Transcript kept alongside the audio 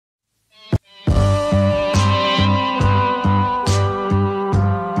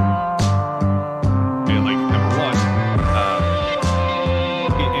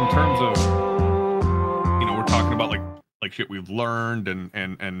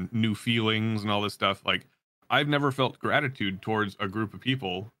and new feelings and all this stuff. Like, I've never felt gratitude towards a group of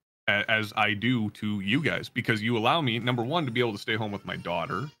people as I do to you guys, because you allow me, number one, to be able to stay home with my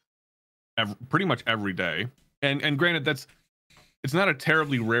daughter pretty much every day. And granted, it's not a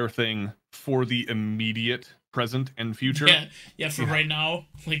terribly rare thing for the immediate present and future. Yeah, for right now,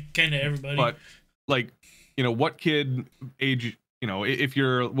 like kind of everybody. But like, you know, what kid age, you know, if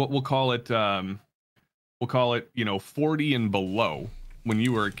you're what we'll call it, you know, 40 and below, when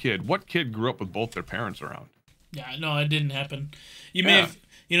you were a kid, what kid grew up with both their parents around? Yeah, no, it didn't happen. You may have,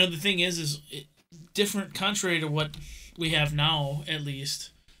 you know, the thing is different, contrary to what we have now, at least.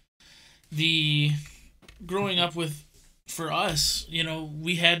 The growing up with, for us, you know,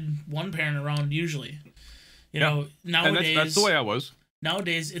 we had one parent around usually. You know, nowadays, and that's the way I was.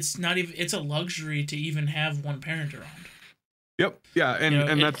 Nowadays, it's not even, it's a luxury to even have one parent around. Yep. Yeah, and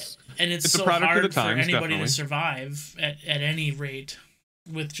you know, it's so a product hard of the times, for anybody definitely. to survive at any rate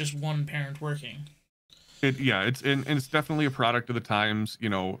with just one parent working. It's definitely a product of the times. You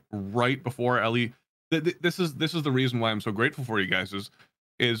know, right before Ellie, this is the reason why I'm so grateful for you guys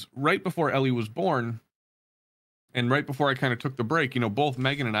is right before Ellie was born, and right before I kind of took the break. You know, both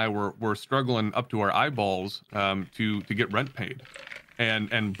Megan and I were struggling up to our eyeballs to get rent paid,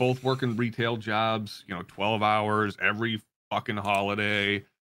 and both working retail jobs. You know, 12 hours every fucking holiday,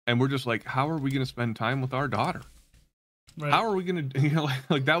 and we're just like, how are we going to spend time with our daughter? Right. How are we going to, you know,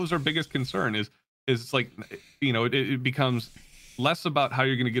 like that was our biggest concern. Is it's like, you know, it becomes less about how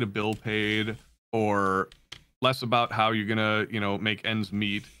you're going to get a bill paid, or less about how you're going to, you know, make ends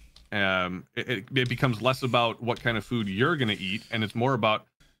meet. It becomes less about what kind of food you're going to eat, and it's more about,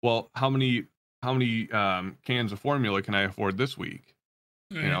 well, how many cans of formula can I afford this week?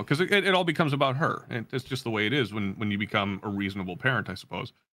 You know, because it all becomes about her, and it's just the way it is when you become a reasonable parent, I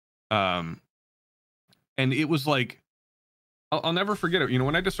suppose. And it was like, I'll never forget it. You know,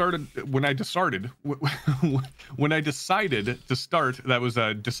 when I decided to start, that was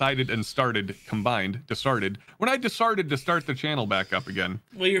decided and started combined, when I decided to start the channel back up again.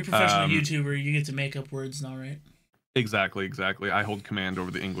 Well, you're a professional YouTuber. You get to make up words now, right? Exactly. I hold command over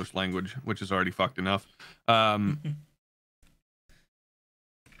the English language, which is already fucked enough.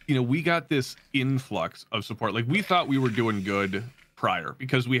 You know, we got this influx of support. Like, we thought we were doing good prior,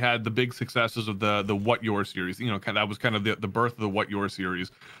 because we had the big successes of the What Your series. You know, that was kind of the birth of the What Your series,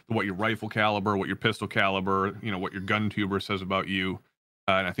 the What Your Rifle Caliber, What Your Pistol Caliber, you know, What Your Gun Tuber Says About You.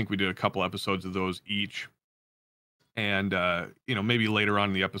 And I think we did a couple episodes of those each. And, you know, maybe later on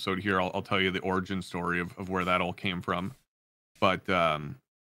in the episode here, I'll tell you the origin story of where that all came from. But,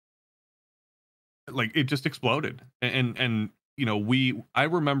 like, it just exploded. And you know, I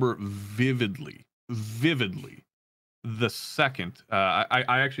remember vividly the second, I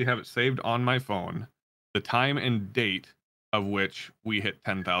actually have it saved on my phone, the time and date of which we hit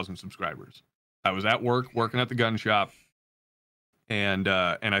 10,000 subscribers. I was at work, working at the gun shop, and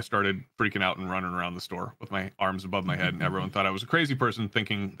I started freaking out and running around the store with my arms above my head, and everyone thought I was a crazy person,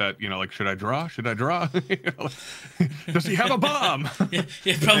 thinking that, you know, like, should I draw? You know, like, does he have a bomb?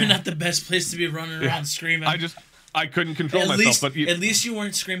 Yeah, probably not the best place to be running around screaming. I couldn't control myself, but at least you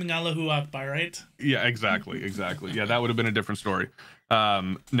weren't screaming Allahu Akbar, right? Yeah, exactly. Yeah, that would have been a different story.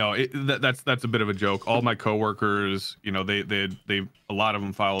 No, that's a bit of a joke. All my coworkers, you know, they a lot of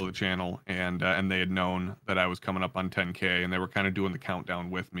them follow the channel, and they had known that I was coming up on 10K, and they were kind of doing the countdown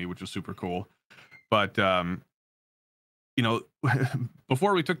with me, which was super cool. But you know,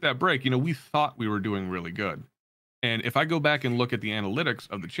 before we took that break, you know, we thought we were doing really good. And if I go back and look at the analytics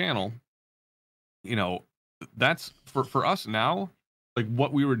of the channel, you know, that's for us now, like,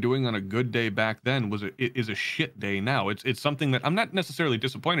 what we were doing on a good day back then is a shit day now. It's something that I'm not necessarily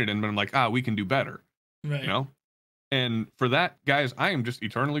disappointed in, but I'm like, we can do better. Right. You know? And for that, guys, I am just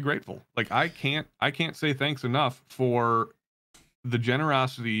eternally grateful. Like, I can't say thanks enough for the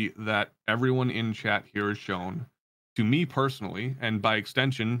generosity that everyone in chat here has shown to me personally, and by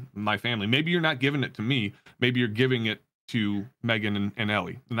extension, my family. Maybe you're not giving it to me. Maybe you're giving it to Megan and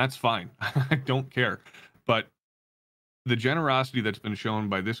Ellie, and that's fine. I don't care. But the generosity that's been shown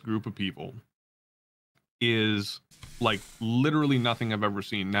by this group of people is like literally nothing I've ever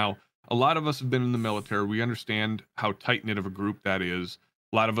seen. Now, a lot of us have been in the military. We understand how tight-knit of a group that is.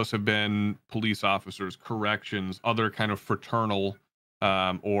 A lot of us have been police officers, corrections, other kind of fraternal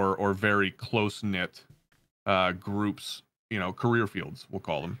or very close-knit groups, you know, career fields, we'll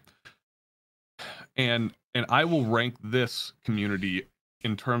call them. And I will rank this community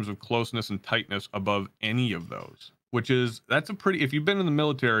in terms of closeness and tightness above any of those, that's a pretty, if you've been in the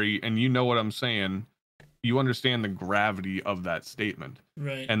military and you know what I'm saying, you understand the gravity of that statement.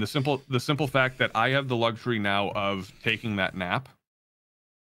 Right. And the simple fact that I have the luxury now of taking that nap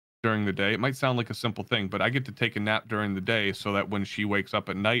during the day. It might sound like a simple thing, but I get to take a nap during the day so that when she wakes up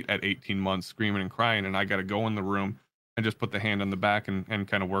at night at 18 months screaming and crying and I got to go in the room and just put the hand on the back and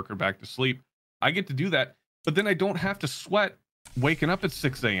kind of work her back to sleep, I get to do that. But then I don't have to sweat waking up at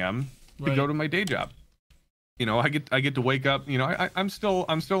 6 a.m. to go to my day job. You know, I get to wake up. You know, I'm still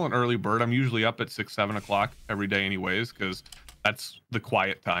an early bird. I'm usually up at 6, 7 o'clock every day anyways, because that's the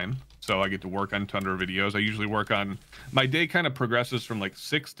quiet time. So I get to work on Tundra videos. I usually work on, my day kind of progresses from like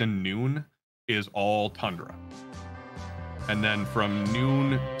 6 to noon is all Tundra. And then from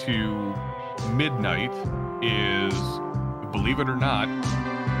noon to midnight is, believe it or not,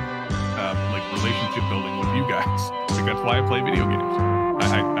 like relationship building with you guys. Like that's why I play video games.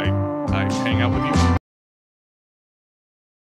 I hang out with you.